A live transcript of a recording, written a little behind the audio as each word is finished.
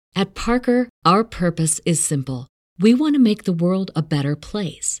At Parker, our purpose is simple. We want to make the world a better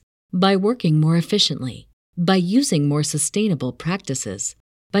place by working more efficiently, by using more sustainable practices,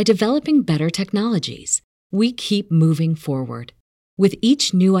 by developing better technologies. We keep moving forward. With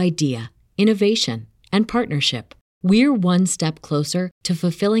each new idea, innovation, and partnership, we're one step closer to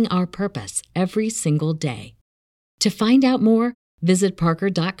fulfilling our purpose every single day. To find out more, visit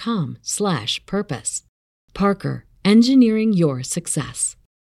parker.com/purpose. Parker, engineering your success.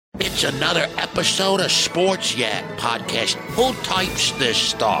 It's another episode of Sports Yak Podcast. Who types this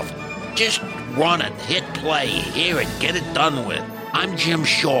stuff? Just run it, hit play, hear it, get it done with. I'm Jim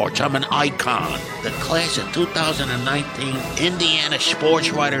Shorts. I'm an icon. The class of 2019 Indiana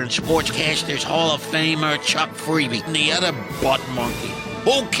sports writer and sportscasters Hall of Famer Chuck Freebie and the other butt monkey.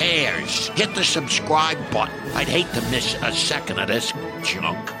 Who cares? Hit the subscribe button. I'd hate to miss a second of this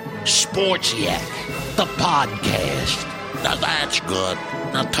junk. Sports Yak, the podcast. Now that's good.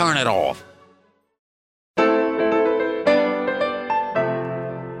 Now turn it off.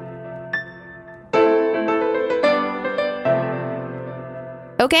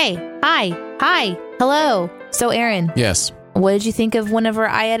 Okay. Hi. Hello. So, Aaron. Yes. What did you think of whenever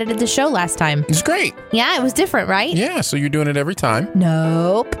I edited the show last time? It was great. Yeah, it was different, right? Yeah, so you're doing it every time.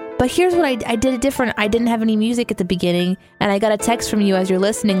 Nope. But here's what I did it different. I didn't have any music at the beginning, and I got a text from you as you're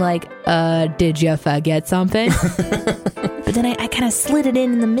listening like, did you forget something? But then I kind of slid it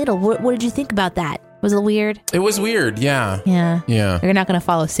in the middle. What did you think about that? Was it weird? It was weird, yeah. Yeah. Yeah. You're not going to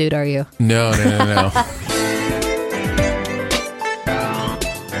follow suit, are you? No.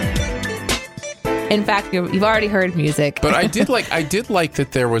 In fact, you've already heard music. But I did like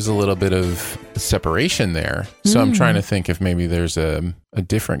that there was a little bit of separation there. So I'm trying to think if maybe there's a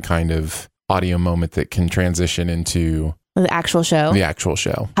different kind of audio moment that can transition into the actual show. The actual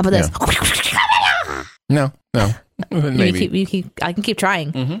show. How about this? No. Maybe. I can keep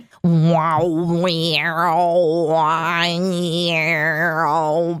trying. No.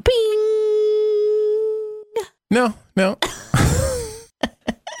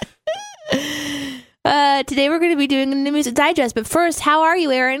 Today we're going to be doing a new music digest, but first, how are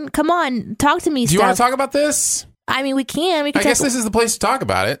you, Aaron? Come on, talk to me. Do you want to talk about this? I mean, we can. I guess this is the place to talk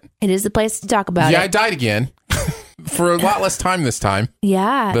about it. It is the place to talk about it. Yeah, I died again for a lot less time this time.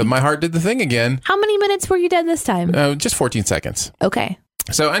 Yeah. But my heart did the thing again. How many minutes were you dead this time? Just 14 seconds. Okay.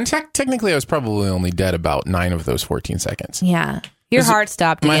 So, and technically, I was probably only dead about 9 of those 14 seconds. Yeah. Your heart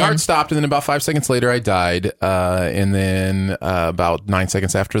stopped again. My heart stopped, and then about 5 seconds later, I died. And then about 9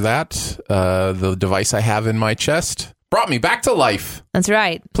 seconds after that, the device I have in my chest brought me back to life. That's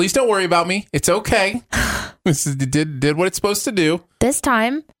right. Please don't worry about me. It's okay. This did what it's supposed to do. This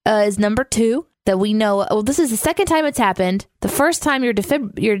time is number 2 that we know. Well, this is the second time it's happened. The first time your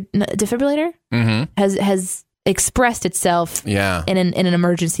defibrillator has expressed itself in an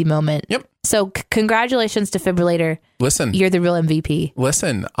emergency moment. Yep. So congratulations, defibrillator. Listen, you're the real MVP.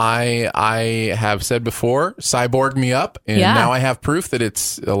 Listen, I have said before, cyborg me up, and now I have proof that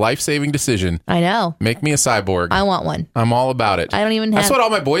it's a life-saving decision. I know. Make me a cyborg. I want one. I'm all about it. I don't even have... That's what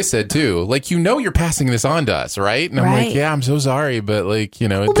all my boys said, too. Like, you're passing this on to us, right? And I'm like, yeah, I'm so sorry, but like,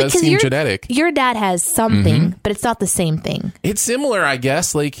 it does seem genetic. Your dad has something, but it's not the same thing. It's similar, I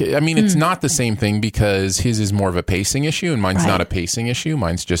guess. Like, I mean, it's not the same thing because his is more of a pacing issue, and mine's not a pacing issue.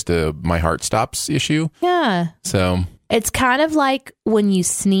 Mine's just my heart stops issue. Yeah. So it's kind of like when you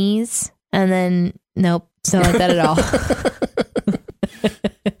sneeze and then nope, it's not like that at all.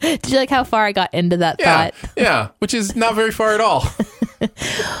 Did you like how far I got into that thought? Yeah, which is not very far at all.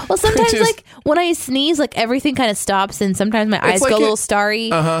 Well, sometimes like when I sneeze, like everything kind of stops, and sometimes my eyes go a little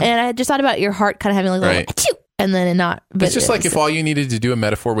starry. And I just thought about your heart kind of having like a little achoo, and then not. But it's just like if all you needed to do a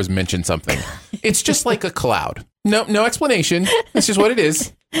metaphor was mention something. It's just like a cloud. No explanation. It's just what it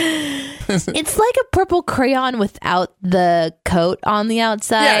is. It's like a purple crayon without the coat on the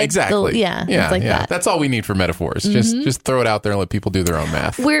outside. Yeah, exactly. It's like that. That's all we need for metaphors. Just throw it out there and let people do their own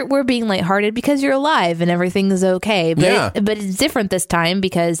math. We're being lighthearted because you're alive and everything is okay. But but it's different this time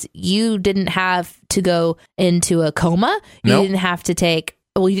because you didn't have to go into a coma. You didn't have to take.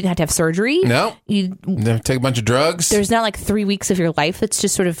 Well, you didn't have to have surgery. No. You didn't take a bunch of drugs. There's not like 3 weeks of your life that's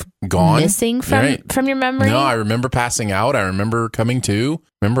just sort of gone, missing from your memory. No, I remember passing out. I remember coming to.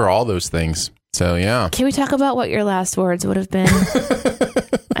 Remember all those things. So, yeah. Can we talk about what your last words would have been?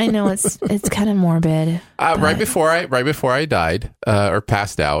 I know it's kind of morbid. Right before I died or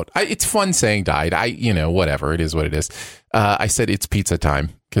passed out. It's fun saying died. Whatever. It is what it is. I said it's pizza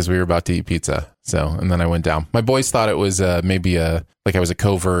time because we were about to eat pizza. So, and then I went down. My boys thought it was maybe I was a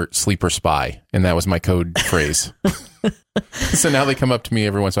covert sleeper spy, and that was my code phrase. So now they come up to me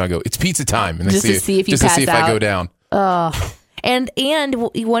every once in a while and go, "It's pizza time," and they just to see if you pass out. I go down. Oh, And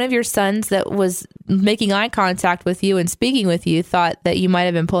one of your sons that was making eye contact with you and speaking with you thought that you might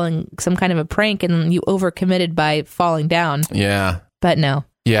have been pulling some kind of a prank and you overcommitted by falling down. Yeah. But no.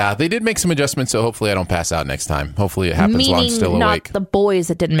 Yeah, they did make some adjustments, so hopefully I don't pass out next time. Hopefully it happens while I'm still not awake. The boys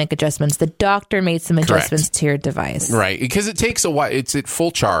that didn't make adjustments. The doctor made some adjustments to your device. Right, because it takes a while. It's at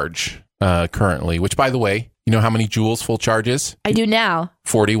full charge currently, which, by the way, you know how many joules full charge is? I do now.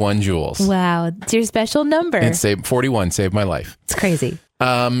 41 joules. Wow, it's your special number. And 41 saved my life. It's crazy.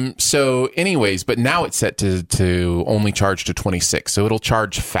 So anyways, but now it's set to only charge to 26. So it'll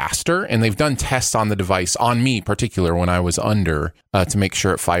charge faster. And they've done tests on the device, on me particular, when I was under, to make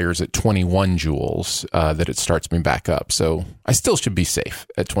sure it fires at 21 joules, that it starts me back up. So I still should be safe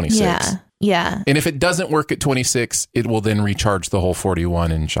at 26. Yeah. And if it doesn't work at 26, it will then recharge the whole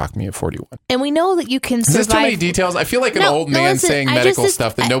 41 and shock me at 41. And we know that you can survive. Is this too many details? I feel like an old man saying medical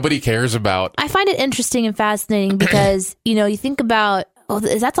stuff that nobody cares about. I find it interesting and fascinating because, you think about,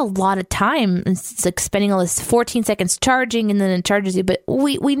 that's a lot of time. It's like spending all this 14 seconds charging and then it charges you. But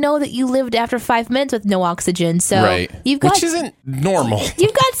we know that you lived after 5 minutes with no oxygen. So which isn't normal.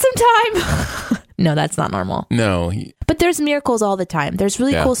 You've got some time. No, that's not normal. No. But there's miracles all the time. There's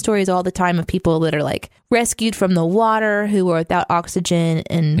really cool stories all the time of people that are like rescued from the water who were without oxygen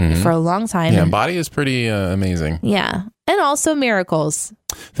and for a long time. Yeah, body is pretty amazing. Yeah. And also miracles.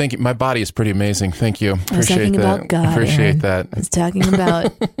 Thank you. My body is pretty amazing. Thank you. I was talking about God. Appreciate that. I was talking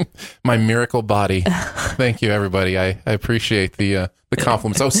about my miracle body. Thank you, everybody. I appreciate the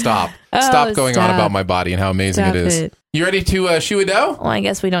compliments. Oh, stop. Stop going on about my body and how amazing it is. You ready to shoe a dough? Well, I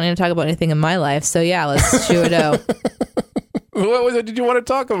guess we don't need to talk about anything in my life. So yeah, let's shoe a dough. What did you want to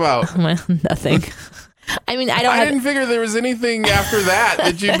talk about? Nothing. I mean, I didn't figure there was anything after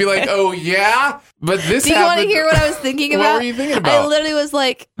that you'd be like, oh, yeah? But this Do you want to hear what I was thinking about? What were you thinking about? I literally was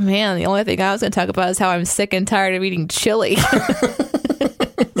like, man, the only thing I was going to talk about is how I'm sick and tired of eating chili.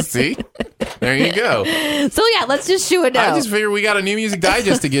 See? There you go. So yeah, let's just shoe it down. I just figured we got a new music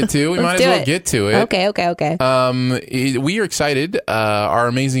digest to get to. We might as well get to it. Okay. We are excited. Our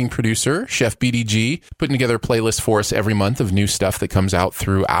amazing producer, Chef BDG, putting together a playlist for us every month of new stuff that comes out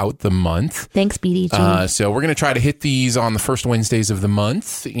throughout the month. Thanks, BDG. So we're going to try to hit these on the first Wednesdays of the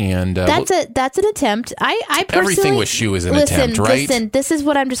month, and that's an attempt. I personally, everything with shoe is an attempt, right? Listen, this is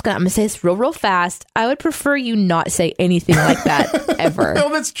what I'm going to say this real fast. I would prefer you not say anything like that ever.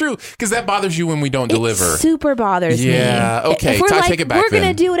 No, that's true, because that bothers you when we don't deliver. Super bothers me. Yeah, okay. If we're I take it back. We're going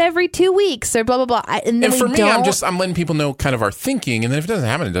to do it every 2 weeks or blah blah blah. And for me, I'm letting people know kind of our thinking, and then if it doesn't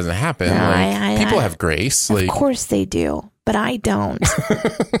happen, it doesn't happen. No, people have grace. Of course they do. But I don't.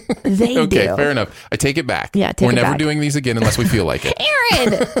 They do. Okay, fair enough. I take it back. Yeah, We're never doing these again unless we feel like it.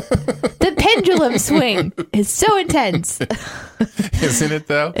 Aaron! The pendulum swing is so intense. Isn't it,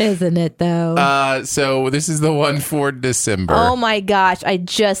 though? Isn't it, though? So this is the one for December. Oh, my gosh. I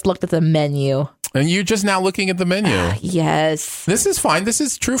just looked at the menu. And you're just now looking at the menu. Yes. This is fine. This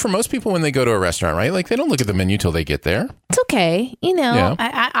is true for most people when they go to a restaurant, right? Like, they don't look at the menu till they get there. It's okay. Yeah.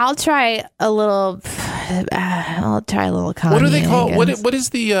 I'll try a little... Kanye, what do they call? What is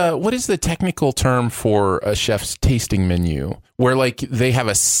the technical term for a chef's tasting menu? Where like they have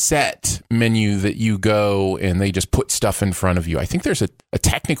a set menu that you go and they just put stuff in front of you. I think there's a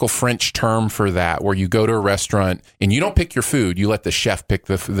technical French term for that, where you go to a restaurant and you don't pick your food. You let the chef pick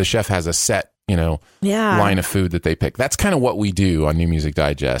the chef has a set line of food that they pick. That's kind of what we do on New Music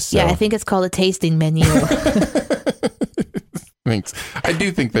Digest. So. Yeah, I think it's called a tasting menu. Thanks. I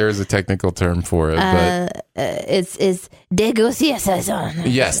do think there is a technical term for it, but it's dégustation.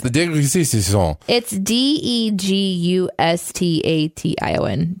 Yes, the dégustation. It's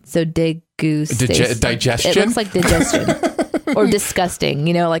DEGUSTATION. So degustation. Digestion. It looks like digestion or disgusting.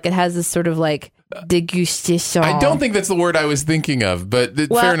 Like it has this sort of like dégustation. I don't think that's the word I was thinking of, but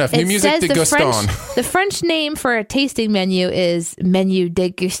fair enough. New music dégustation. The French name for a tasting menu is menu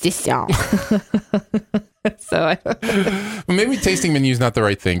dégustation. So maybe tasting menu is not the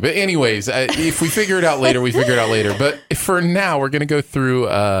right thing, but anyways, if we figure it out later, we figure it out later. But for now, we're going to go through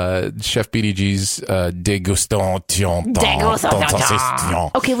Chef BDG's dégustation.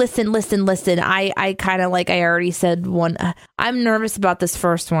 Okay, listen. I kind of I already said one. I'm nervous about this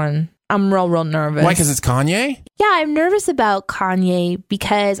first one. I'm real nervous. Why? Because it's Kanye? Yeah, I'm nervous about Kanye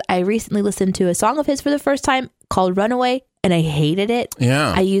because I recently listened to a song of his for the first time called Runaway, and I hated it.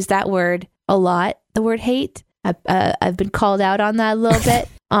 Yeah. I use that word a lot, the word hate. I've been called out on that a little bit.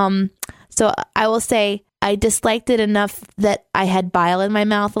 So I will say I disliked it enough that I had bile in my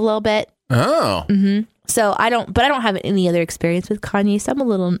mouth a little bit. Oh. Mm-hmm. So I don't have any other experience with Kanye, so I'm a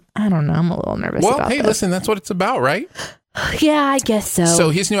little nervous about hey, this. Listen, that's what it's about, right? Yeah, I guess so.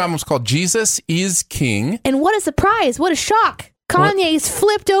 So his new album's called Jesus is King. And what a surprise. What a shock. Kanye's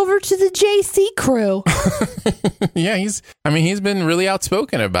flipped over to the JC crew. Yeah, he's been really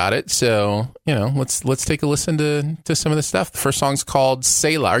outspoken about it. So, let's take a listen to some of the stuff. The first song's called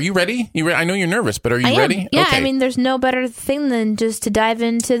Selah. Are you ready? I know you're nervous, but are you ready? Yeah, okay. There's no better thing than just to dive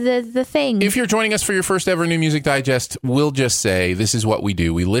into the thing. If you're joining us for your first ever New Music Digest, we'll just say this is what we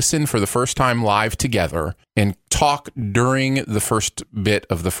do. We listen for the first time live together and talk during the first bit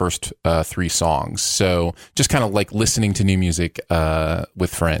of the first 3 songs. So just kind of like listening to new music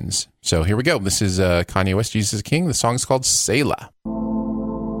with friends. So here we go. This is Kanye West, Jesus is King. The song's called Selah.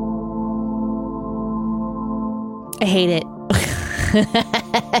 I hate it.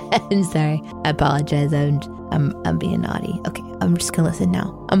 I'm sorry. I apologize. I'm being naughty. Okay, I'm just gonna listen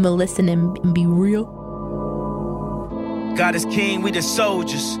now. I'm gonna listen and be real. God is king, we the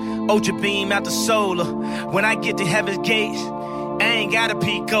soldiers. Ultra beam out the solar. When I get to heaven's gates, I ain't gotta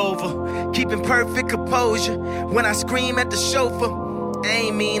peek over. Keeping perfect composure. When I scream at the chauffeur, I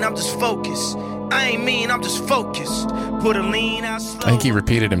ain't mean, I'm just focused. Put a lean out slow. I think he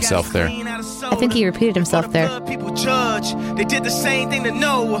repeated himself there. People judge. They did the same thing to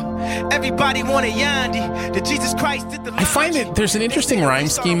Noah. Everybody wanted Yandi. That Jesus Christ did the I find that there's an interesting rhyme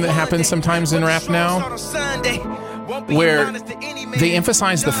scheme that happens sometimes in rap now, where they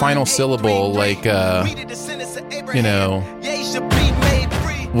emphasize the final syllable, like,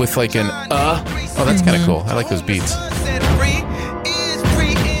 with like an Oh, that's kind of cool. I like those beats.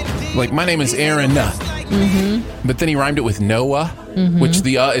 Like, my name is Aaron, but then he rhymed it with Noah, which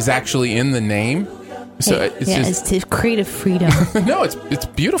the is actually in the name. So it's creative freedom. No, it's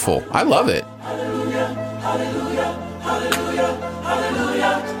beautiful. I love it.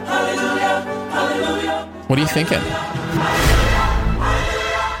 What are you thinking?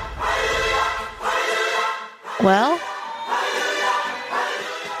 Well,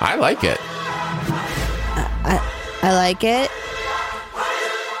 I like it. I like it.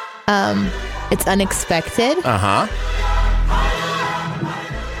 It's unexpected. Uh-huh.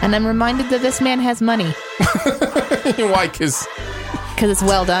 And I'm reminded that this man has money. Why? Because it's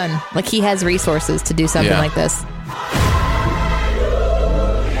well done. Like, he has resources to do something like this.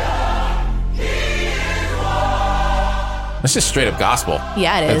 That's just straight up gospel.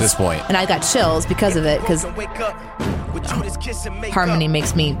 Yeah, it is. At this point. And I got chills because of it, because harmony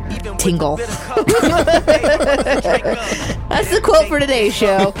makes me tingle. That's the quote for today's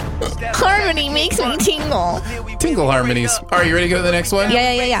show. Harmony makes me tingle. Tingle harmonies. All right, you ready to go to the next one?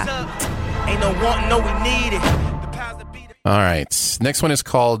 Yeah. Ain't no want, no, we need it. All right. Next one is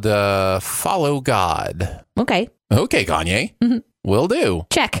called Follow God. Okay, Kanye. Mm-hmm. Will do.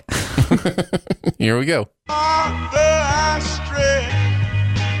 check. Here we go.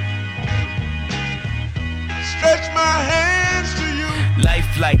 Stretch my hands to you. Life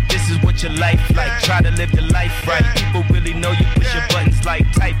like, this is what your life like. Try to live the life right. People really know you push your buttons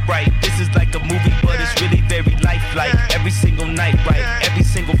like type right. This is like a movie, but it's really very lifelike. Every single night, right? Every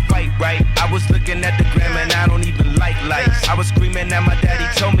single fight, right? I was looking at the gram and I don't even like lights. I was screaming at my daddy,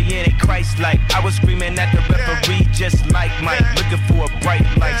 told me it ain't Christ-like. I was screaming at the referee, just like Mike. Looking for a bright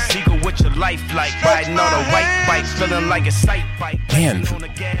light. Seagull, what your life like? Riding on a white bike, feeling like a sight bike. Man,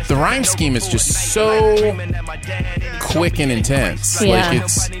 the rhyme scheme is just so quick and intense. Yeah. Like,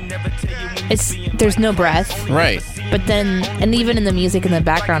 It's there's no breath. right. But then, and even in the music in the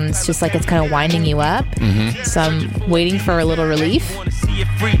background, it's just like it's kind of winding you up. Mm-hmm. So I'm waiting for a little relief.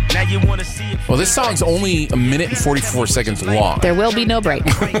 Well, this song's only 1 minute and 44 seconds long. There will be no break.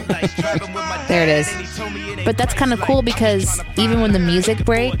 There it is. But that's kind of cool because even when the music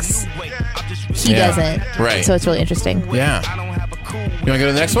breaks, he doesn't. Right. So it's really interesting. Yeah. You want to go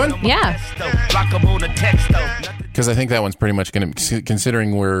to the next one? Yeah. Because I think that one's pretty much going to,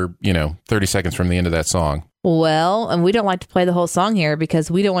 considering we're, 30 seconds from the end of that song. Well, and we don't like to play the whole song here because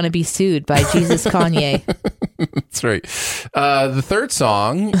we don't want to be sued by Jesus Kanye. That's right. The third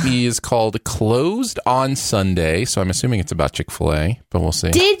song is called Closed on Sunday. So I'm assuming it's about Chick-fil-A, but we'll see.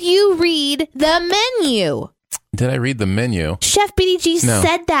 Did you read the menu? Did I read the menu? Chef BDG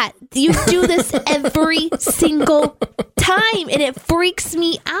said that. You do this every single time, and it freaks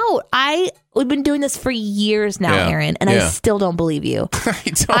me out. We've been doing this for years now, Aaron, and I still don't believe you.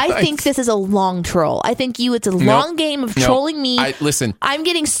 I think this is a long troll. I think it's a long game of trolling me. Listen. I'm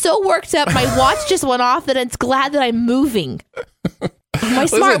getting so worked up. My watch just went off that it's glad that I'm moving. My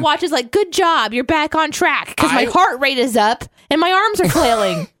smartwatch is like, good job. You're back on track because my heart rate is up and my arms are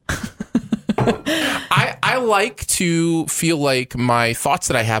flailing. I like to feel like my thoughts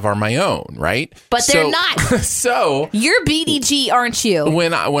that I have are my own, right? But they're not. So You're BDG, aren't you?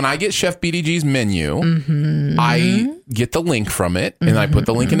 when I get Chef BDG's menu, I get the link from it, and I put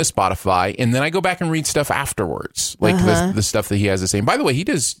the link into Spotify, and then I go back and read stuff afterwards, like the stuff that he has to say. And by the way, he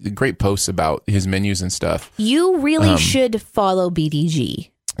does great posts about his menus and stuff. You really should follow BDG.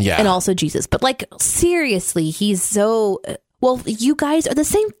 Yeah. And also Jesus. But like, seriously, he's so... Well, you guys are the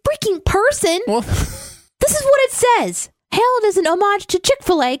same freaking person. Well, This is what it says. Hailed as an homage to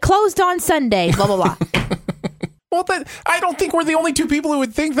Chick-fil-A, closed on Sunday, blah, blah, blah. well, I don't think we're the only two people who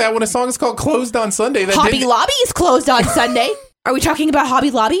would think that when a song is called Closed on Sunday. Hobby Lobby is closed on Sunday. Are we talking about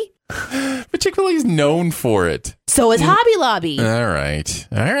Hobby Lobby? But Chick-fil-A is known for it. So is Hobby Lobby. All right.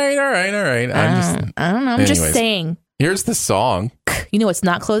 I don't know. I'm just saying. Here's the song. You know what's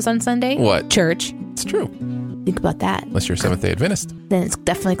not closed on Sunday? What? Church. It's true. Think about that. Unless you're a Seventh-day Adventist. Then it's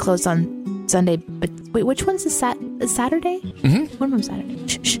definitely closed on Sunday. But wait, which one's is Saturday? Mm-hmm. One of them's Saturday.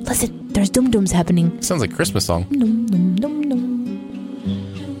 Shh, listen. There's dum-dums happening. Sounds like a Christmas song. Dum, dum, dum, dum.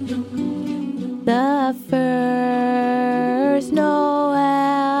 The first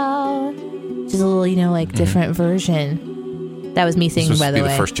Noel. Just a little, like, different version. That was me singing, by the way.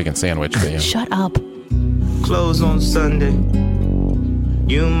 The first chicken sandwich. But yeah. Shut up. Close on Sunday.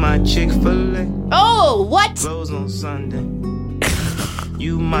 You my Chick-fil-A. Oh, what? Close on Sunday.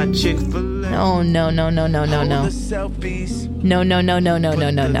 You my Chick-fil-A. Oh, no. The selfies. No.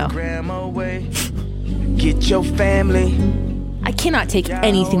 Grandma away. Get your family. I cannot take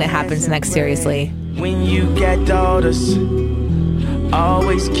anything that happens next seriously. When you got daughters,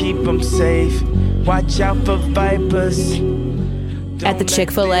 always keep them safe. Watch out for vipers. At the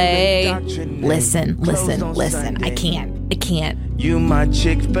Chick-fil-A. Listen. I can't. You my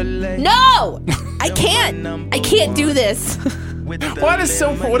Chick-fil-A. No! I can't do this. What is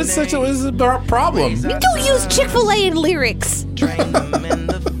such a problem? You don't use Chick-fil-A in lyrics.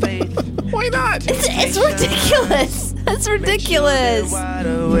 Why not? It's ridiculous. That's ridiculous.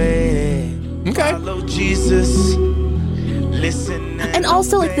 Okay. Jesus. Listen. And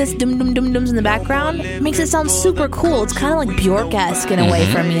also, like, this dum-dum-dum-dums in the background makes it sound super cool. It's kind of like Bjork-esque in a way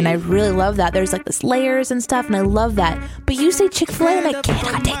for me, and I really love that. There's, like, this layers and stuff, and I love that. But you say Chick-fil-A, and I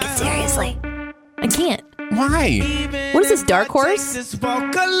cannot take it seriously. I can't. Why? What is this, Dark Horse? Just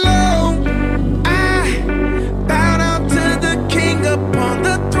walk alone. I bow down to the King upon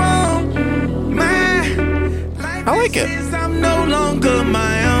the throne. My life I like it. I'm no longer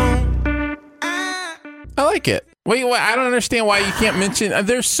my own. I like it. Wait, I don't understand why you can't mention.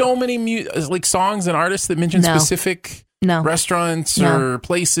 There's so many songs and artists that mention specific restaurants or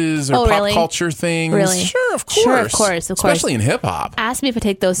places or pop culture things. Really? Sure, of course. Especially in hip hop. Ask me if I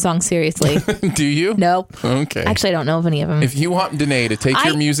take those songs seriously. Do you? Nope. Okay. Actually, I don't know of any of them. If you want Danae to take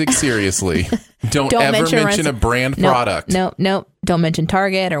your music seriously, don't ever mention a brand product. Nope. Don't mention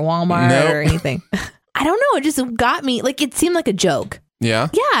Target or Walmart or anything. I don't know. It just got me. Like, it seemed like a joke. Yeah?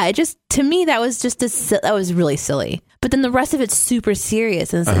 Yeah, it just, to me, that was really silly. But then the rest of it's super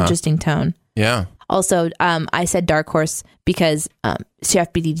serious and it's an interesting tone. Yeah. Also, I said Dark Horse because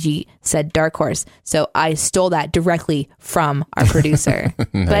Chef BDG said Dark Horse. So I stole that directly from our producer. Nice.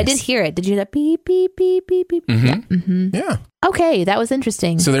 But I did hear it. Did you hear that beep, beep, beep, beep, beep? Mm-hmm. Yeah. Mm-hmm. Yeah. Okay, that was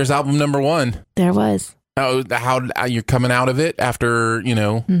interesting. So there's album number 1. There was. Oh, how you're coming out of it after,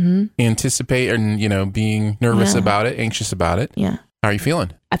 anticipate and, being nervous about it, anxious about it. Yeah. How are you feeling?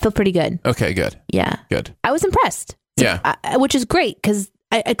 I feel pretty good. Okay, good. Yeah. Good. I was impressed. So, which is great because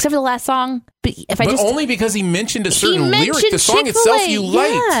except for the last song, but only because he mentioned a certain lyric, the song itself you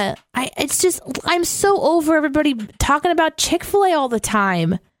liked. Yeah. I'm so over everybody talking about Chick-fil-A all the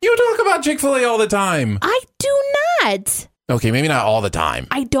time. You talk about Chick-fil-A all the time. I do not. Okay, maybe not all the time.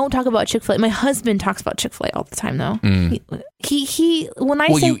 I don't talk about Chick-fil-A. My husband talks about Chick-fil-A all the time, though. He when I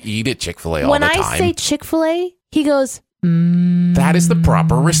say you eat at Chick-fil-A all the time. When I say Chick-fil-A, he goes, That is the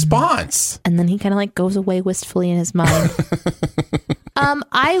proper response. And then he kind of like goes away wistfully in his mind.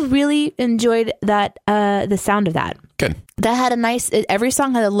 I really enjoyed that, the sound of that. Good. That had every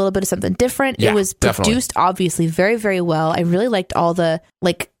song had a little bit of something different. Yeah, it was produced obviously very, very well. I really liked all the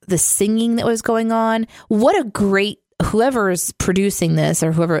singing that was going on. What a great, whoever is producing this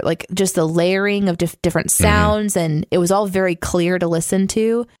or whoever, like just the layering of different sounds, and it was all very clear to listen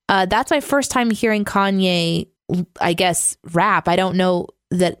to. That's my first time hearing Kanye, I guess, rap. I don't know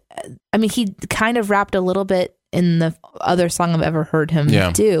that. I mean, he kind of rapped a little bit in the other song I've ever heard him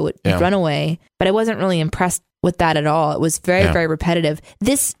do, Runaway, but I wasn't really impressed with that at all. It was very, very repetitive.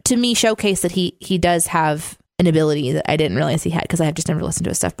 This, to me, showcased that he does have an ability that I didn't realize he had because I have just never listened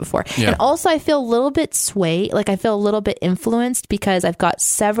to his stuff before. Yeah. And also I feel a little bit swayed, like I feel a little bit influenced because I've got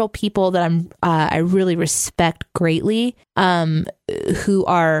several people that I really respect greatly who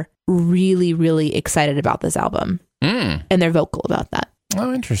are really, really excited about this album. And they're vocal about that.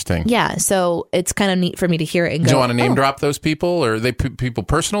 Oh, interesting. Yeah, so it's kind of neat for me to hear it and go, Do you want to name drop those people? Or are they people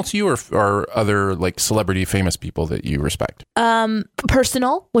personal to you or other like celebrity famous people that you respect?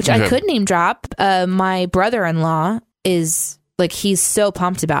 Personal, which I could name drop. My brother-in-law is like, he's so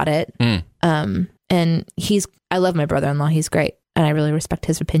pumped about it. And I love my brother-in-law. He's great. And I really respect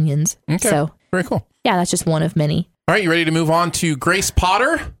his opinions. Okay. So very cool. Yeah, that's just one of many. All right, you ready to move on to Grace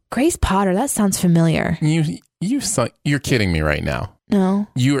Potter? Grace Potter, that sounds familiar. You're kidding me right now. No.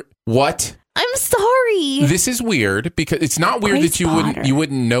 What? I'm sorry. This is weird because it's not weird Grace that you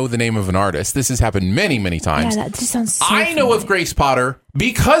wouldn't know the name of an artist. This has happened many, many times. Yeah, that just sounds so I know of Grace Potter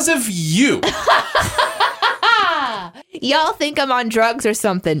because of you. Y'all think I'm on drugs or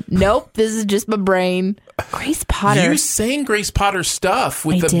something. Nope, this is just my brain. Grace Potter. You sang Grace Potter stuff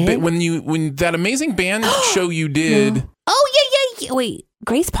with when that amazing band show you did. No. Oh yeah. Wait,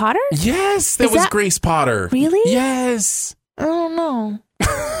 Grace Potter? Yes, that was Grace Potter. Really? Yes. I don't know.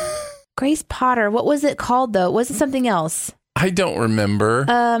 Grace Potter. What was it called though? Was it something else? I don't remember.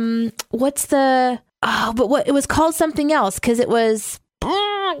 What's the? Oh, but what it was called something else because it was.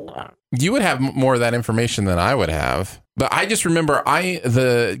 You would have more of that information than I would have. But I just remember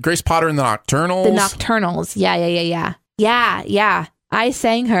the Grace Potter and the Nocturnals. The Nocturnals. Yeah. I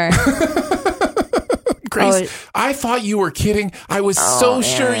sang her. Grace, I thought you were kidding. I was so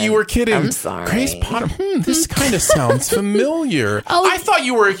sure you were kidding. I'm sorry. Grace Potter. This kind of sounds familiar. I thought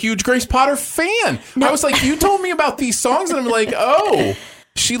you were a huge Grace Potter fan. No. I was like, you told me about these songs, and I'm like, oh.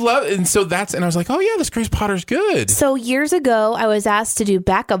 She loved, and I was like, oh yeah, this Grace Potter's good. So years ago, I was asked to do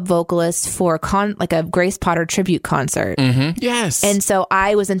backup vocalist for like a Grace Potter tribute concert. Mm-hmm. Yes. And so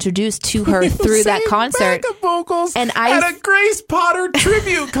I was introduced to her through that concert. Backup vocals and at a Grace Potter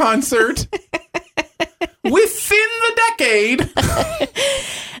tribute concert within the decade.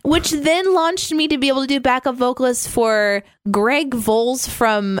 Which then launched me to be able to do backup vocalist for Greg Voles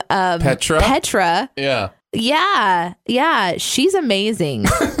from Petra. Yeah. Yeah, she's amazing.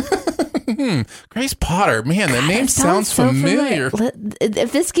 Grace Potter, man, that name sounds familiar.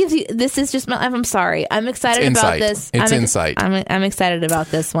 If this gives you, this is just I'm sorry. I'm excited about this. It's insight. I'm excited about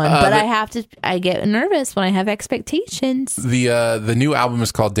this one, but I get nervous when I have expectations. The new album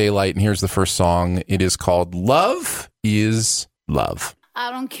is called Daylight, and here's the first song. It is called Love is Love. I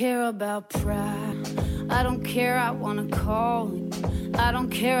don't care about pride. I don't care, I wanna call it. I don't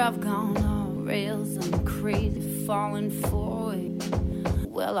care, I've gone off rails. I'm crazy, falling for it.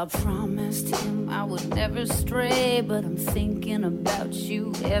 Well, I promised him I would never stray, but I'm thinking about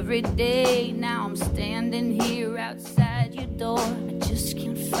you every day. Now I'm standing here outside your door. I just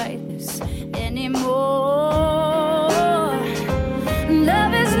can't fight this anymore.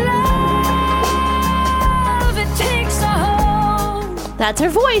 Love is love, it takes a hold. That's her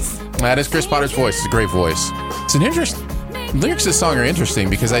voice. That is Grace Potter's voice. It's a great voice. It's an interesting. Lyrics to the song are interesting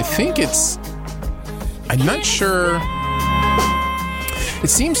because I think I'm not sure. It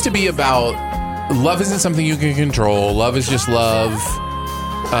seems to be about love isn't something you can control. Love is just love.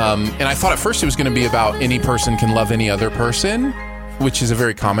 And I thought at first it was going to be about any person can love any other person, which is a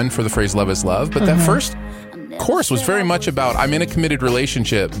very common for the phrase love is love. But that first chorus was very much about I'm in a committed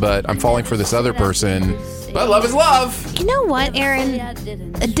relationship, but I'm falling for this other person. But love is love. You know what, Aaron?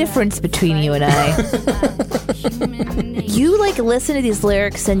 A difference between you and I. You like listen to these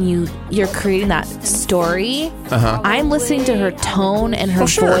lyrics and you're creating that story. I'm listening to her tone and her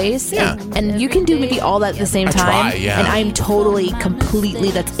voice. Yeah. And you can do maybe all that at the same time. Try, yeah. And I'm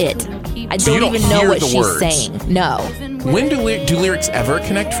completely, that's it. I don't even know what she's saying. No. When do lyrics ever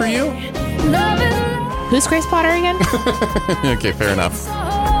connect for you? Who's Grace Potter again? Okay, fair enough.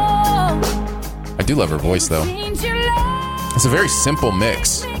 I do love her voice, though. It's a very simple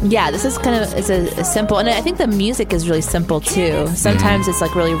mix. Yeah, this is it's a simple, and I think the music is really simple too. Sometimes it's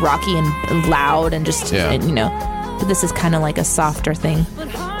like really rocky and loud and just, but this is kind of like a softer thing.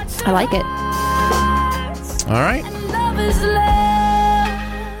 I like it. All right.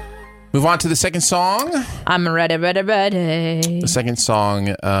 Move on to the second song. I'm ready. The second song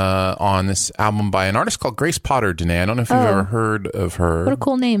on this album by an artist called Grace Potter, Danae. I don't know if you've ever heard of her. What a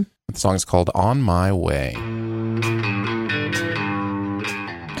cool name. The song is called On My Way.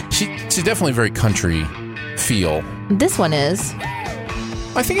 She's definitely very country feel. This one is.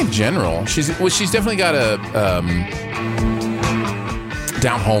 I think in general, she's definitely got a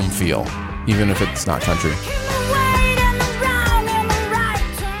down home feel, even if it's not country.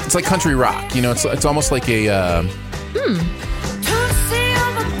 It's like country rock. You know, it's almost like a.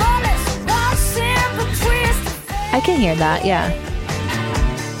 I can hear that, yeah.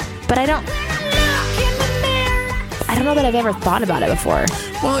 But I don't know that I've ever thought about it before.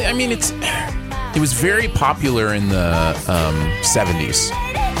 Well, I mean, it was very popular in the 70s.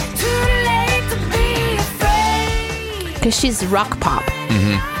 Because she's rock pop.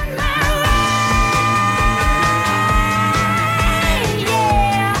 Mm-hmm.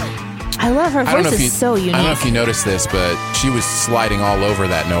 I love her voice is so unique. I don't know if you noticed this, but she was sliding all over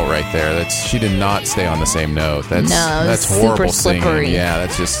that note right there. She did not stay on the same note. That's horrible super slippery. singing. Yeah,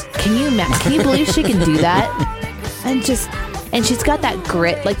 that's just. Can you believe she can do that? And she's got that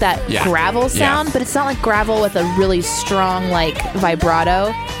grit, like that gravel sound, but it's not like gravel with a really strong like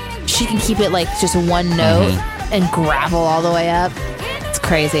vibrato. She can keep it like just one note and gravel all the way up. It's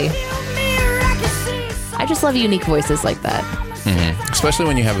crazy. I just love unique voices like that. Mm-hmm. Especially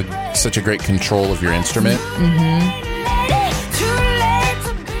when you have such a great control of your instrument. Mm-hmm.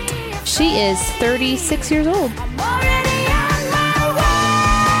 She is 36 years old.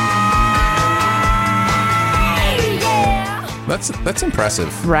 That's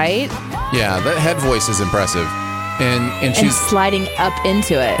impressive, right? Yeah, that head voice is impressive, and she's sliding up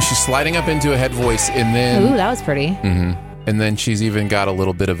into it. She's sliding up into a head voice, and then ooh, that was pretty. Mm-hmm. And then she's even got a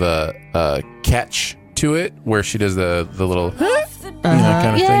little bit of a catch to it, where she does the little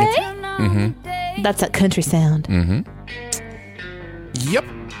kind of thing. Mm-hmm. That's that country sound. Mm-hmm. Yep.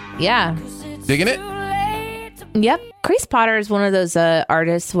 Yeah. Digging it. Yep. Grace Potter is one of those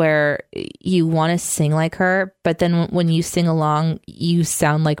artists where you want to sing like her, but then when you sing along, you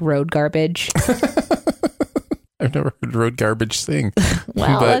sound like road garbage. I've never heard road garbage sing.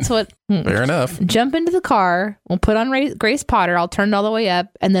 Well, that's what. Fair enough. Jump into the car. We'll put on Grace Potter. I'll turn it all the way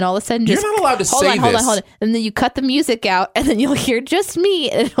up, and then all of a sudden, just you're not allowed to hold on. And then you cut the music out, and then you'll hear just me,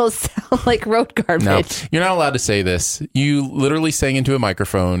 and it'll sound like road garbage. No, you're not allowed to say this. You literally sang into a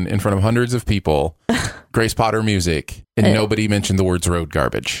microphone in front of hundreds of people, Grace Potter music, and nobody mentioned the words road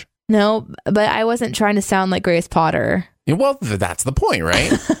garbage. No, but I wasn't trying to sound like Grace Potter. Well, that's the point,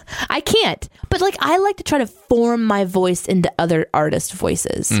 right? I can't. But like, I like to try to form my voice into other artist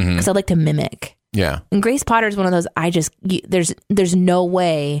voices because I like to mimic. Yeah. And Grace Potter is one of those. There's no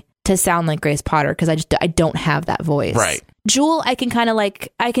way to sound like Grace Potter because I don't have that voice. Right. Jewel, I can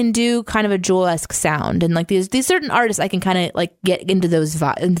do kind of a Jewel-esque sound, and like these certain artists, I can kind of like get into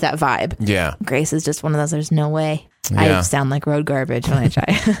into that vibe. Yeah. Grace is just one of those. There's no way. Yeah. I sound like road garbage when I try.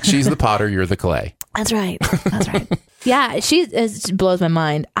 She's the potter, you're the clay. That's right. That's right. Yeah, she blows my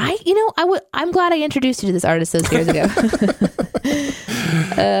mind. I'm glad I introduced you to this artist those years ago.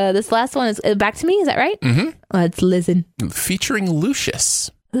 This last one is Back to Me. Is that right? Mm-hmm. Let's listen. Featuring Lucius.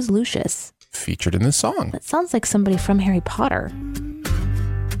 Who's Lucius? Featured in this song. That sounds like somebody from Harry Potter.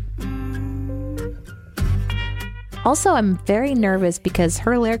 Also, I'm very nervous because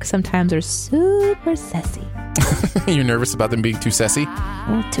her lyrics sometimes are super sassy. You're nervous about them being too sassy?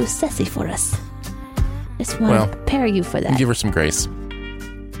 Well, too sassy for us. Just want to prepare you for that. Give her some grace.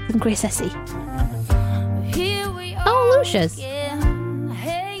 Some grace sassy. Oh, Lucius.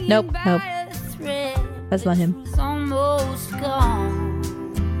 Nope. That's not him.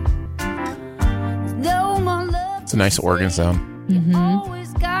 It's a nice organ sound. Mm-hmm.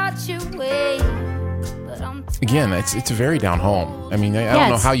 Again, it's very down home. I mean, I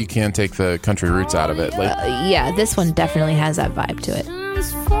don't know how you can take the country roots out of it. Like, yeah, this one definitely has that vibe to it.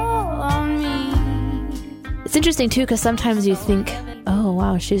 It's interesting too because sometimes you think, oh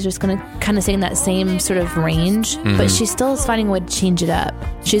wow, she's just gonna kind of sing that same sort of range, but she still is finding a way to change it up.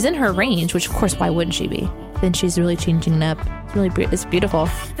 She's in her range, which of course, why wouldn't she be? Then she's really changing it up. It's beautiful.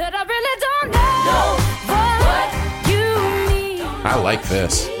 I like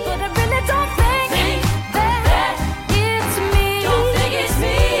this.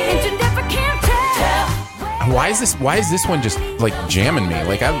 Why is this one just like jamming me?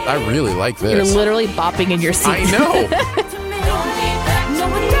 Like I really like this. You're literally bopping in your seat. I know.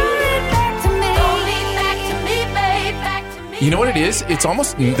 You know what it is? It's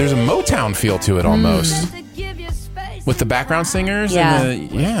almost, there's a Motown feel to it almost. With the background singers. Yeah.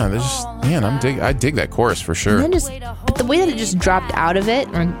 And I dig that chorus for sure. And then but the way that it just dropped out of it,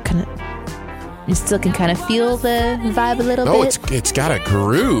 or kind of, you still can kind of feel the vibe a little bit. Oh, it's got a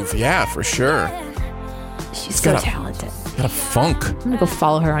groove. Yeah, for sure. She's so talented. Got a funk. I'm going to go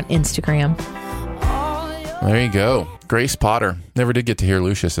follow her on Instagram. There you go. Grace Potter. Never did get to hear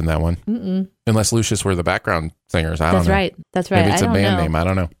Lucius in that one. Mm-mm. Unless Lucius were the background singers. I don't know. That's right. Maybe it's a band name. I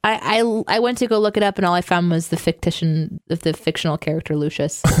don't know. I went to go look it up, and all I found was the fictional character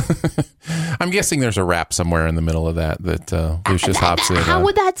Lucius. I'm guessing there's a rap somewhere in the middle of that Lucius hops in. How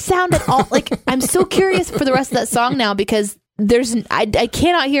would that sound at all? Like, I'm so curious for the rest of that song now, because I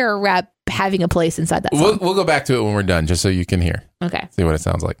cannot hear a rap having a place inside that song. We'll go back to it when we're done, just so you can hear. Okay. See what it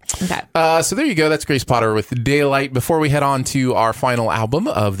sounds like. Okay. So there you go. That's Grace Potter with Daylight. Before we head on to our final album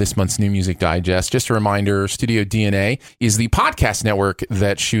of this month's New Music Digest, just a reminder, Studio DNA is the podcast network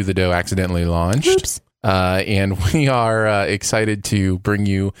that Shoe the Dough accidentally launched. Oops. And we are excited to bring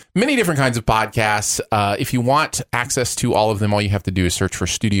you many different kinds of podcasts. If you want access to all of them, all you have to do is search for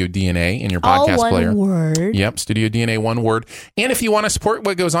Studio DNA in your podcast player. All one word. Yep, Studio DNA, one word. And if you want to support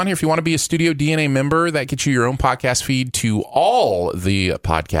what goes on here, if you want to be a Studio DNA member, that gets you your own podcast feed to all the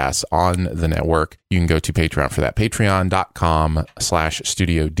podcasts on the network. You can go to Patreon for that.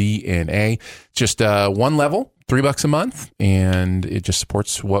 Patreon.com/Studio DNA. Just one level. $3 a month, and it just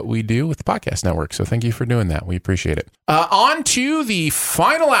supports what we do with the podcast network. So thank you for doing that. We appreciate it. On to the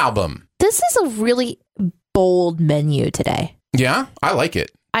final album. This is a really bold menu today. Yeah, I like it.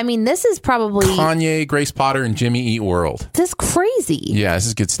 I mean, this is probably Kanye, Grace Potter, and Jimmy Eat World. This is crazy. Yeah, this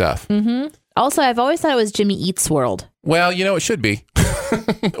is good stuff. Mm-hmm. Also, I've always thought it was Jimmy Eats World. Well, it should be.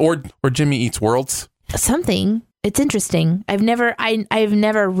 or Jimmy Eats Worlds. Something. It's interesting. I've never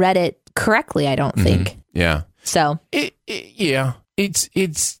read it correctly, I don't think. Yeah. So yeah, is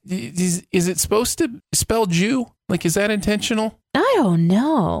it supposed to spell Jew? Like, is that intentional? I don't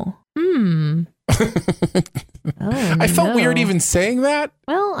know. I felt weird even saying that.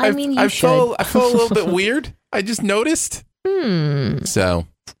 Well, I mean, I felt a little bit weird. I just noticed. So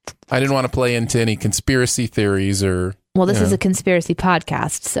I didn't want to play into any conspiracy theories or. Well, this is a conspiracy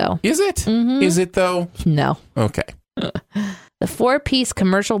podcast, so. Is it? Mm-hmm. Is it though? No. Okay. The 4-piece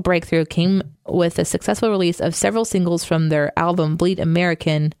commercial breakthrough came with a successful release of several singles from their album Bleed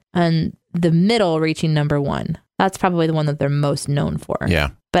American, and the middle reaching #1. That's probably the one that they're most known for. Yeah.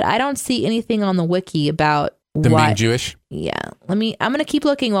 But I don't see anything on the wiki about them being Jewish. Yeah. I'm going to keep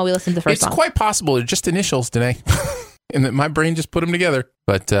looking while we listen to the first song. It's quite possible they're just initials, Danae. And that my brain just put them together.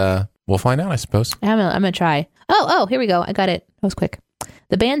 But we'll find out, I suppose. I'm going to try. Oh, here we go. I got it. That was quick.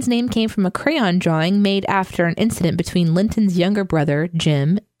 The band's name came from a crayon drawing made after an incident between Linton's younger brother,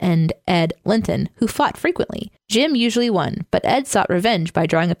 Jim, and Ed Linton, who fought frequently. Jim usually won, but Ed sought revenge by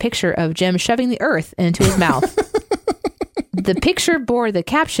drawing a picture of Jim shoving the earth into his mouth. The picture bore the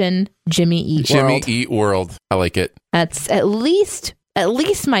caption, Jimmy Eat World. Jimmy Eat World. I like it. That's at least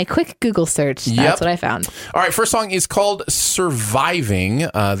my quick Google search. That's what I found. All right, first song is called Surviving.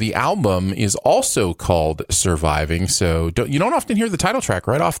 The album is also called Surviving, so you don't often hear the title track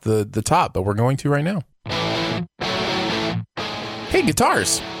right off the top, but we're going to right now. Hey,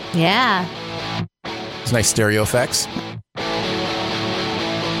 guitars. Yeah. It's nice stereo effects.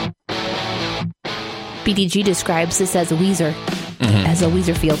 BDG describes this as a Weezer. As a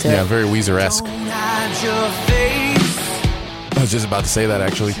Weezer feel to it. Yeah, very Weezer-esque. I was just about to say that,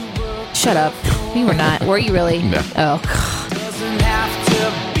 actually. Shut up. You were not. Were you really? No. Oh, God.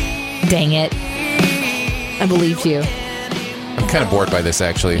 Dang it. I believed you. I'm kind of bored by this,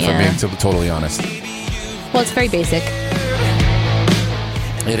 actually, if I'm being totally honest. Well, it's very basic.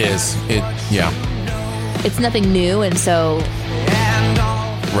 It is. It's nothing new, and so...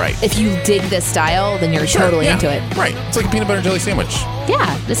 Right. If you dig this style, then you're totally into it. Right. It's like a peanut butter and jelly sandwich.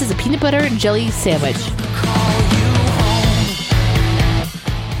 Yeah. This is a peanut butter and jelly sandwich.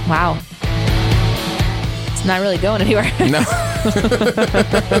 Wow. It's not really going anywhere. No.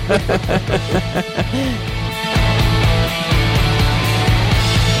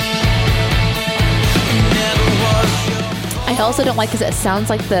 I also don't like because it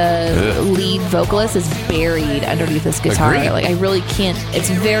sounds like the lead vocalist is buried underneath this guitar. Agreed. Like, I really can't. It's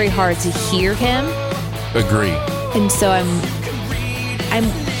very hard to hear him. Agree. And so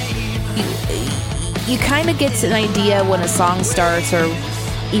you kind of get an idea when a song starts, or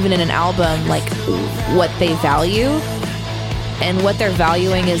even in an album, like what they value, and what they're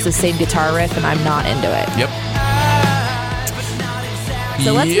valuing is the same guitar riff, and I'm not into it. Yep.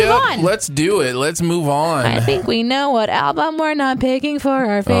 So let's move on. Let's do it. Let's move on. I think we know what album we're not picking for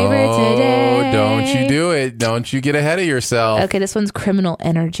our favorite today. Oh, don't you do it. Don't you get ahead of yourself. Okay, this one's Criminal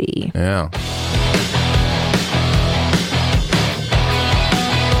Energy. Yeah.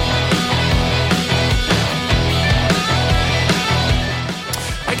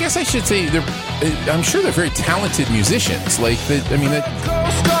 I guess I should say I'm sure they're very talented musicians.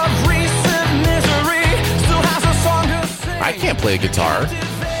 I can't play a guitar,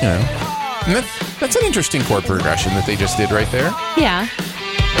 And That's an interesting chord progression that they just did right there. Yeah.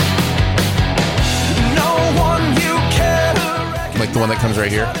 Like the one that comes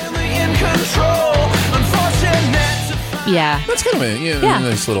right here. Yeah. That's kind of a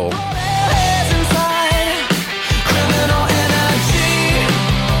nice little...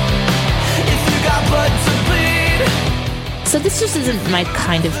 So this just isn't my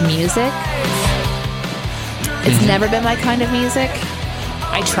kind of music. It's never been my kind of music.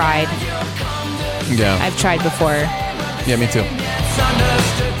 I tried. Yeah. I've tried before. Yeah, me too.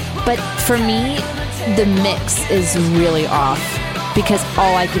 But for me, the mix is really off because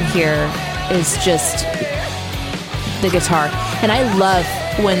all I can hear is just the guitar. And I love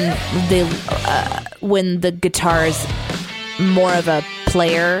when the guitar is more of a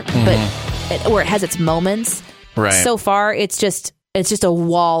player, or it has its moments. Right. So far, it's just a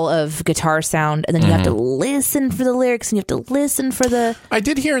wall of guitar sound, and then you have to listen for the lyrics, and you have to listen for the... I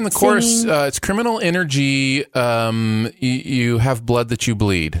did hear in the chorus, it's criminal energy, you have blood that you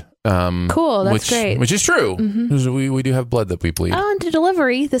bleed. Cool, that's great. Which is true. We do have blood that we bleed. On to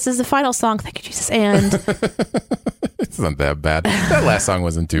delivery. This is the final song. Thank you, Jesus. And... It's not that bad. That last song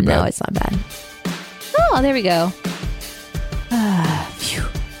wasn't too bad. No, it's not bad. Oh, there we go. Phew.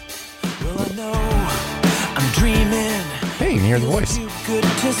 Well, I know I'm dreaming. Hey, you can hear the voice. Good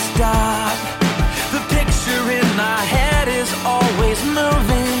to stop. The picture in my head is always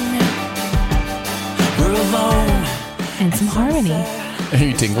moving. We're alone. And some harmony. Are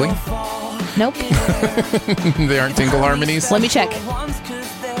you tingling? Nope. They aren't tingle harmonies? Let me check.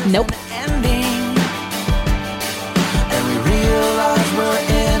 Nope. And we realize we're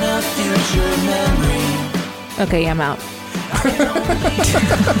in a future memory. Okay, I'm out. And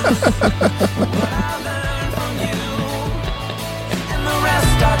the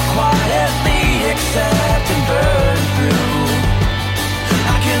rest are quietly accept and burn through.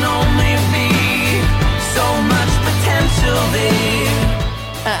 I can only be so much potential there.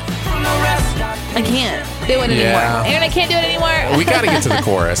 From the rest I can't do it anymore. Aaron, I can't do it anymore. We got to get to the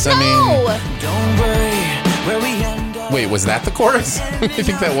chorus. I mean, don't worry where we end up. wait, was that the chorus? I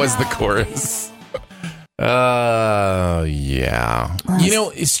think that was the chorus. Yeah. You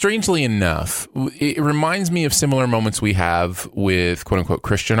know, strangely enough, it reminds me of similar moments we have with quote unquote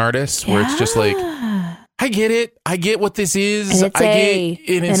Christian artists where it's just like, I get it. I get what this is. And it's I A.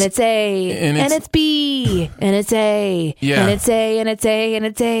 get And it's A. And it's B. And it's A. Yeah. And it's A. And it's A. And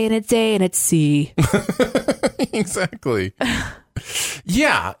it's A. And it's A. And it's C. Exactly.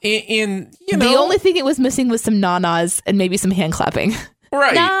 Yeah. And, you know. The only thing it was missing was some na-nas and maybe some hand clapping.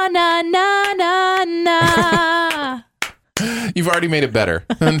 Right. Na, na, na, na, na. You've already made it better.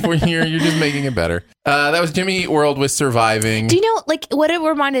 You're just making it better. That was Jimmy Eat World with Surviving. Do you know, like, what it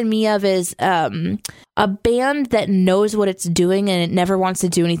reminded me of is a band that knows what it's doing and it never wants to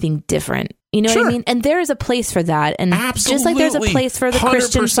do anything different. You know what I mean? And there is a place for that. And just like there's a place for the 100%.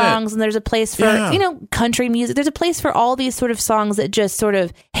 Christian songs and there's a place for, country music. There's a place for all these sort of songs that just sort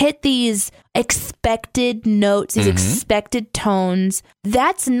of hit these expected notes, these expected tones.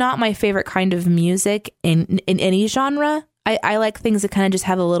 That's not my favorite kind of music in any genre. I like things that kind of just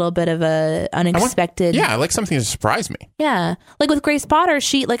have a little bit of a unexpected. I like something to surprise me. Yeah. Like with Grace Potter,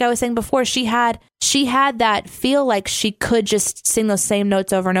 she, like I was saying before, she had that feel like she could just sing those same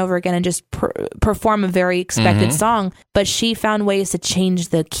notes over and over again and just perform a very expected song. But she found ways to change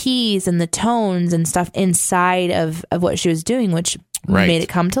the keys and the tones and stuff inside of what she was doing, which made it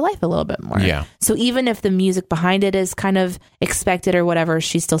come to life a little bit more. Yeah. So even if the music behind it is kind of expected or whatever,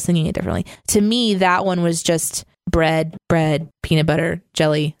 she's still singing it differently. To me, that one was just bread, peanut butter,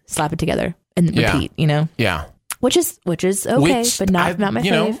 jelly, slap it together and repeat, you know? Yeah. Which is okay, but not my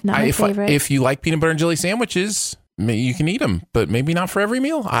favorite. Not my favorite. If you like peanut butter and jelly sandwiches, you can eat them, but maybe not for every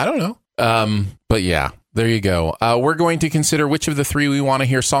meal. I don't know. But yeah, there you go. We're going to consider which of the three we want to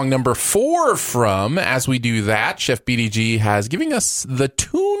hear song number 4 from. As we do that, Chef BDG has given us the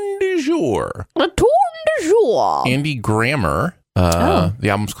tune du jour. The tune du jour. Andy Grammer. The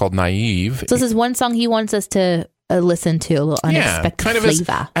album's called Naive. So this is one song he wants us to listen to, a little unexpected kind of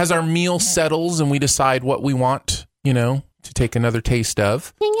flavor. As our meal settles and we decide what we want, to take another taste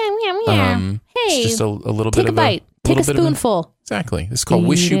of. Hey, it's just a little take bit a of bite. Take a spoonful. Exactly. It's called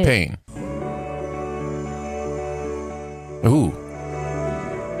Wish You Pain. Ooh.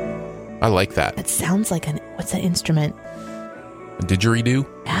 I like that. It sounds like what's that instrument? A didgeridoo?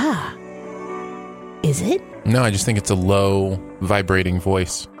 Yeah. Is it? No, I just think it's a low, vibrating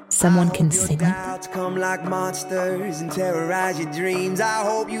voice. Someone can sing it. Doubts come like monsters and terrorize your dreams. I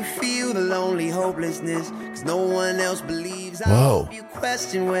hope you feel the lonely hopelessness, cause no one else believes. I hope you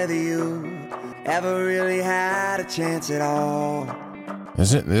question whether you ever really had a chance at all.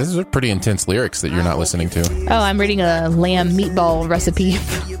 These are pretty intense lyrics that you're not listening to. Oh, I'm reading a lamb meatball recipe.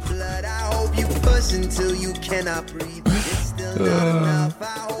 Until you cannot breathe. It's still not enough. I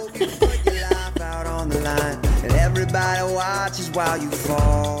hope you put your life out on the line, and everybody watches while you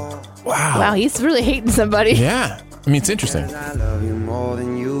fall. Wow, he's really hating somebody. Yeah. I mean, it's interesting. I love you more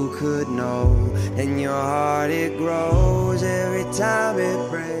than you could know, and your heart, it grows every time it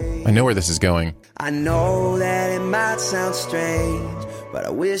breaks. I know where this is going. I know that it might sound strange, but I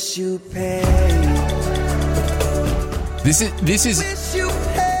wish you paid. This is Wish you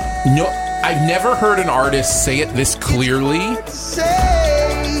paid. no. I've never heard an artist say it this clearly,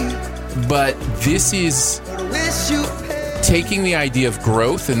 but this is Wish you paid. taking the idea of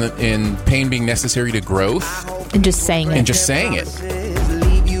growth and pain being necessary to growth And just saying it. and just saying it.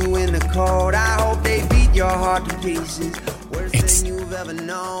 Leave you in the cold. I hope they beat your heart to pieces. Worse It's- than you've ever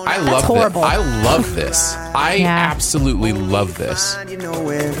known. I love horrible. this. I love this. I Yeah. absolutely love this. You know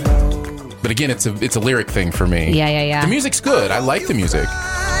where it goes. But again, it's a lyric thing for me. Yeah. The music's good. I like the music.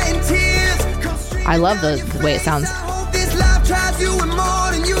 I love the way it sounds. I hope this life tries you with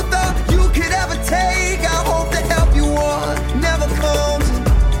more than you thought you could ever take. I hope the help you want never comes.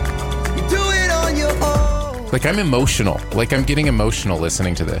 You do it on your own. Like, I'm emotional. Like, I'm getting emotional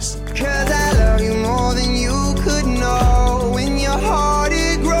listening to this. 'Cause I love you more than you could know. In your heart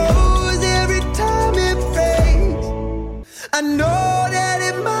it grows every time it breaks. I know that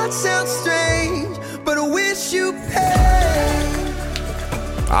it might sound strange, but I wish you paid.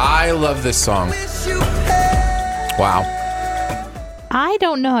 I love this song. Wish you paid. Wow. I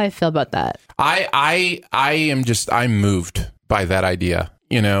don't know how I feel about that. I'm moved by that idea,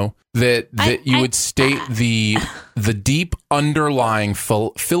 you know, that you would state the deep underlying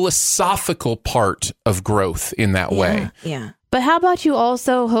philosophical part of growth in that way. Yeah. But how about you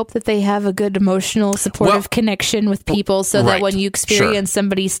also hope that they have a good emotional, supportive connection with people so that right. when you experience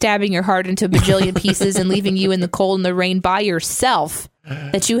somebody stabbing your heart into a bajillion pieces and leaving you in the cold and the rain by yourself,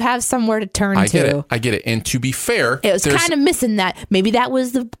 that you have somewhere to turn I to. get it. And to be fair, It was kind of missing that. Maybe that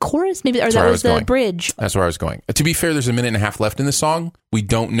was the chorus, or that was the bridge. That's where I was going. To be fair, there's a minute and a half left in the song. We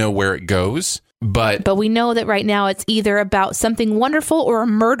don't know where it goes, but we know that right now it's either about something wonderful or a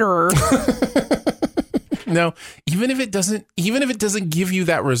murderer. no, even if it doesn't give you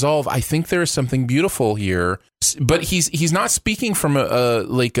that resolve, I think there is something beautiful here. But he's not speaking from a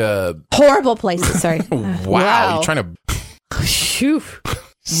Horrible places. Sorry. wow. You're trying to Phew.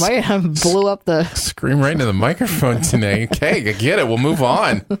 Why I blew up the scream right into the microphone today. Okay, I get it. We'll move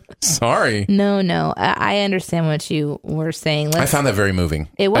on. Sorry. No. I understand what you were saying. I found that very moving.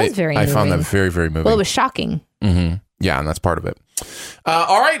 It was very moving. I found that very, very moving. Well, it was shocking. Mm-hmm. Yeah, and that's part of it.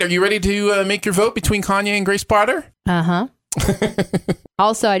 All right. Are you ready to make your vote between Kanye and Grace Potter? Uh-huh.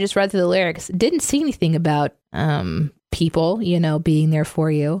 Also, I just read through the lyrics. Didn't see anything about people, being there for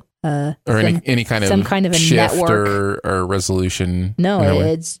you. Or any kind of some kind of a shift network or resolution. No,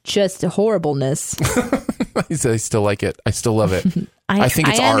 it's just horribleness. I still like it. I still love it. I think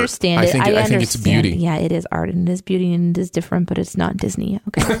it's art. Understand it. I think it's beauty. Yeah, it is art and it is beauty and it is different, but it's not Disney.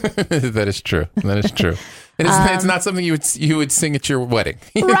 Okay, that is true. It's not something you would sing at your wedding,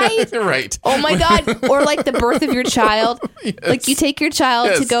 right? Right. Oh my God! Or like the birth of your child. Yes. Like you take your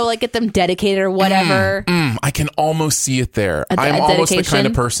child to go get them dedicated or whatever. I can almost see it there. I'm almost the kind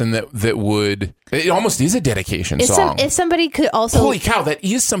of person that would. It almost is a dedication song. If somebody could also, holy cow, that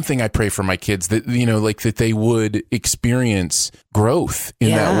is something I pray for my kids, that that they would experience growth in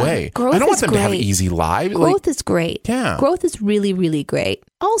that way. Growth I don't want is them to have great. easy lives. Growth is great. Yeah. Growth is really, really great.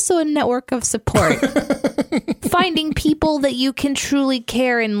 Also a network of support. Finding people that you can truly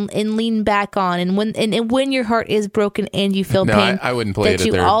care and lean back on, and when your heart is broken and you feel pain, I wouldn't play it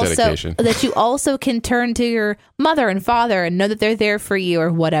at their dedication. That you also can turn to your mother and father and know that they're there for you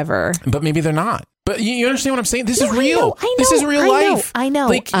or whatever. But maybe they're not. But you understand what I'm saying? This is real. I know. This is real life. I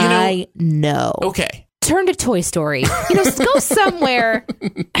know. I know. Okay. Turn to Toy Story. Go somewhere.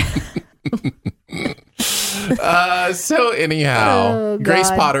 So anyhow, Grace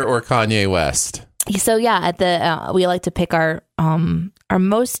Potter or Kanye West? So yeah, at the we like to pick our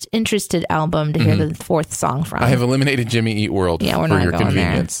most interested album to hear the fourth song from. I have eliminated Jimmy Eat World we're for not your going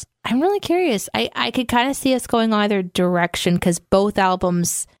convenience. There. I'm really curious. I could kind of see us going either direction because both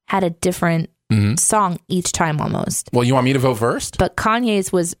albums had a different song each time almost. Well, you want me to vote first? But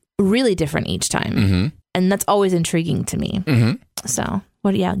Kanye's was really different each time. And that's always intriguing to me. So,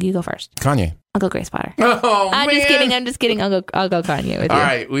 you go first. Kanye. I'll go Grace Potter. Oh, I'm just kidding. I'll go Kanye with you. All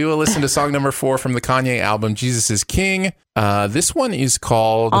right, we will listen to song number 4 from the Kanye album, Jesus is King. This one is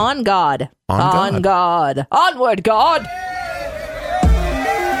called On God. On God. Onward, God.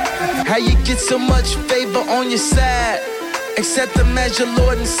 How you get so much favor on your side? Accept them as your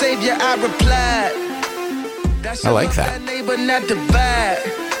Lord and Savior, I replied. I like that. Neighbor, not divide.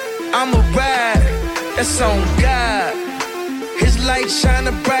 I'm a ride, that's on God. His light shine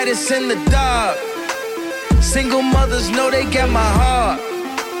the brightest in the dark. Single mothers know they got my heart.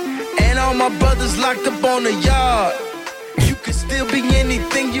 And all my brothers locked up on the yard. You can still be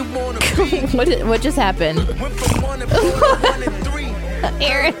anything you wanna be. What just happened? Went from 1 to 4 to 1 and 3.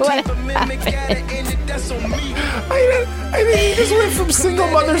 Aaron, what happened? I think he just went from single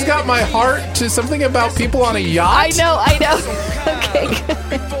mothers got my heart to something about people on a yacht. I know. Okay, good.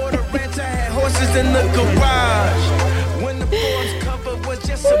 Before the ranch, I had horses in the garage. When the Forbes cover was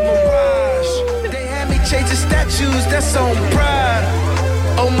just a mirage. They had me chasing statues, that's on pride.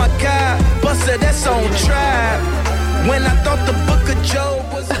 Oh my God, Buster, that's on Tribe. When I thought the Book of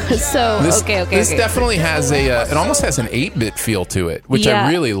Job was a So, okay. This definitely has it almost has an 8-bit feel to it, which Yeah.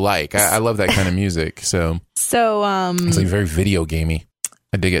 I really like. I love that kind of music. So it's like very video gamey.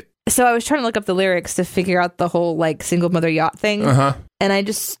 I dig it. So I was trying to look up the lyrics to figure out the whole like single mother yacht thing. And I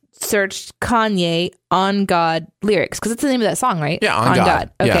just searched Kanye On God lyrics because it's the name of that song, right? Yeah, On God.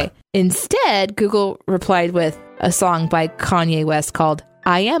 Okay. Yeah. Instead, Google replied with a song by Kanye West called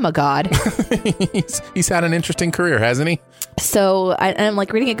I Am a God. He's had an interesting career, hasn't he? So I'm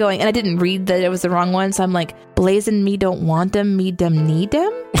like reading it going, and I didn't read that it was the wrong one. So I'm like, blazing me don't want them, me dem need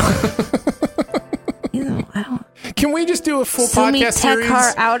them. You know, I don't. Can we just do a full So me podcast take series?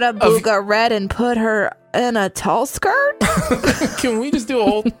 her out of Booga Red and put her in a tall skirt? Can we just do a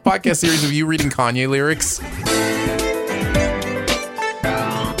whole podcast series of you reading Kanye lyrics?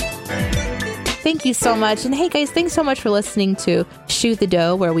 Thank you so much. And hey, guys, thanks so much for listening to Shoot the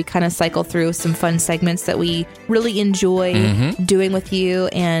Dough, where we kind of cycle through some fun segments that we really enjoy doing with you.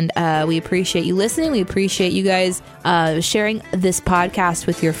 And we appreciate you listening. We appreciate you guys sharing this podcast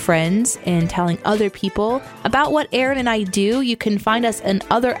with your friends and telling other people about what Aaron and I do. You can find us in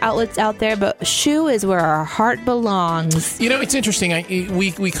other outlets out there, but Shoe is where our heart belongs. You know, it's interesting.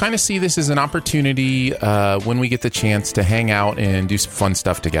 We kind of see this as an opportunity when we get the chance to hang out and do some fun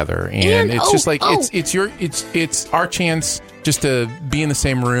stuff together. And it's just like it's our chance just to be in the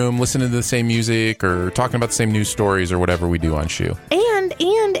same room, listen to the same music, or talking about the same news stories or whatever we do on Shoe.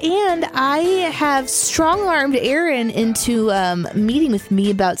 And I have strong-armed Aaron into meeting with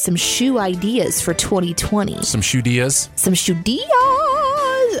me about some shoe ideas for 2020. Some shoe dias. Some shoe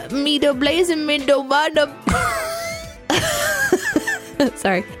dias. Me do blazing, me do bada.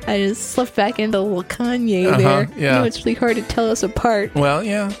 Sorry, I just slipped back into a little Kanye there. Yeah. You know, it's really hard to tell us apart. Well,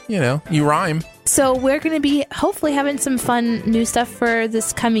 yeah, you know, you rhyme. So we're going to be hopefully having some fun new stuff for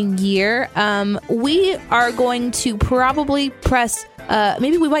this coming year. We are going to probably press...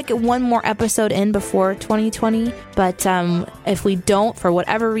 maybe we might get one more episode in before 2020, but if we don't, for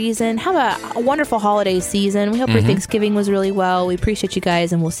whatever reason, have a wonderful holiday season. We hope your Thanksgiving was really well. We appreciate you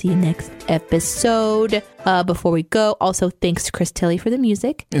guys, and we'll see you next episode. Before we go, also thanks to Chris Tilley for the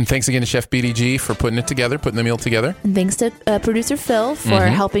music. And thanks again to Chef BDG for putting it together, putting the meal together. And thanks to producer Phil for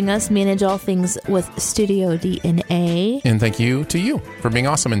helping us manage all things with Studio DNA. And thank you to you for being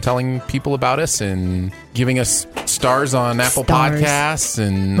awesome and telling people about us and giving us stars on Apple Podcasts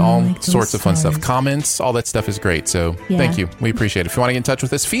and all sorts of fun stuff. Comments, all that stuff is great. So thank you. We appreciate it. If you want to get in touch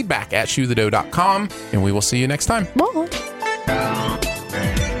with us, feedback at shoethedough.com, and we will see you next time. Bye.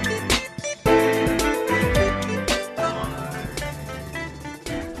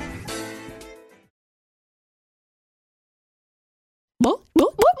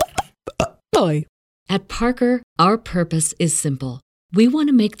 At Parker, our purpose is simple. We want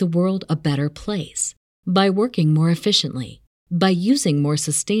to make the world a better place by working more efficiently, by using more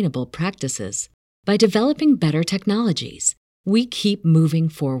sustainable practices, by developing better technologies. We keep moving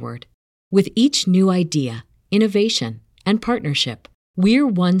forward. With each new idea, innovation, and partnership, we're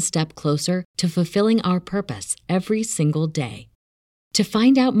one step closer to fulfilling our purpose every single day. To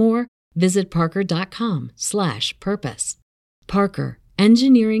find out more, visit parker.com/purpose. Parker,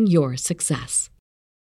 engineering your success.